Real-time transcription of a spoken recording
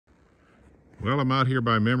Well, I'm out here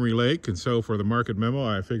by Memory Lake, and so for the market memo,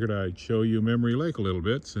 I figured I'd show you Memory Lake a little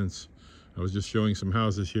bit since I was just showing some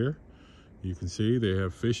houses here. You can see they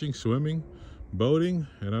have fishing, swimming, boating,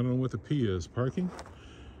 and I don't know what the P is, parking.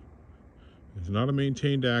 It's not a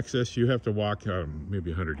maintained access. You have to walk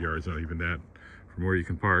maybe 100 yards, not even that, from where you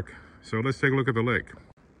can park. So let's take a look at the lake.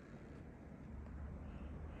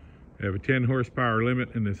 They have a 10 horsepower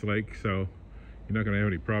limit in this lake, so you're not going to have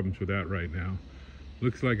any problems with that right now.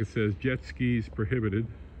 Looks like it says jet skis prohibited.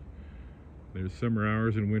 There's summer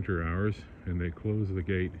hours and winter hours, and they close the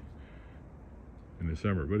gate in the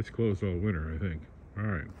summer, but it's closed all winter, I think. All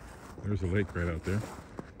right, there's a lake right out there.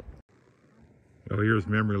 Well, here's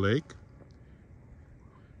Memory Lake,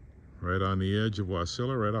 right on the edge of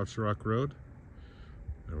Wasilla, right off Shrock Road.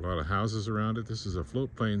 There are a lot of houses around it. This is a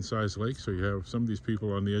float plane sized lake, so you have some of these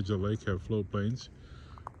people on the edge of the lake have float planes.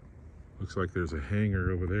 Looks like there's a hangar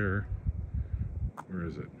over there. Where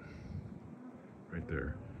is it? Right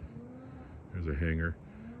there. There's a hangar.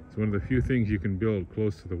 It's one of the few things you can build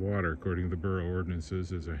close to the water, according to the borough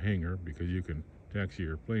ordinances, is a hangar, because you can taxi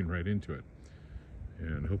your plane right into it.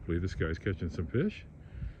 And hopefully this guy's catching some fish.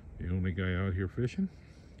 The only guy out here fishing.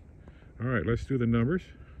 All right, let's do the numbers.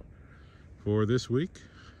 For this week,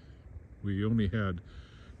 we only had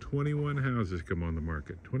 21 houses come on the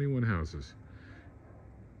market. 21 houses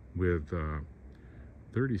with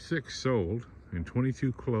 36 sold and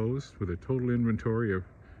 22 closed, with a total inventory of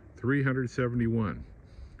 371.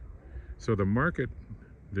 So the market,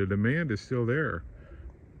 the demand is still there.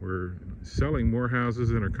 We're selling more houses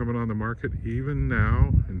than are coming on the market even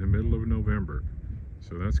now in the middle of November.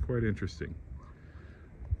 So that's quite interesting.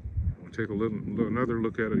 We'll take another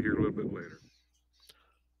look at it here a little bit later.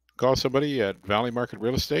 Call somebody at Valley Market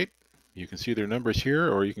Real Estate. You can see their numbers here,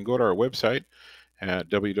 or you can go to our website at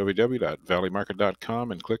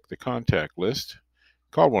www.valleymarket.com and click the contact list.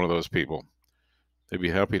 Call one of those people. They'd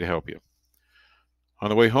be happy to help you. On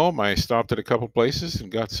the way home, I stopped at a couple places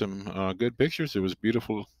and got some good pictures. It was a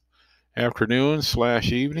beautiful afternoon /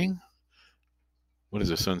 evening. When is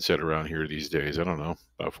the sunset around here these days? I don't know,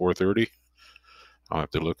 about 4:30. I'll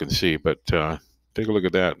have to look and see, but take a look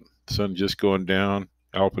at that. The sun just going down,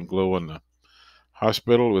 alpenglow in the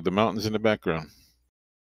hospital with the mountains in the background.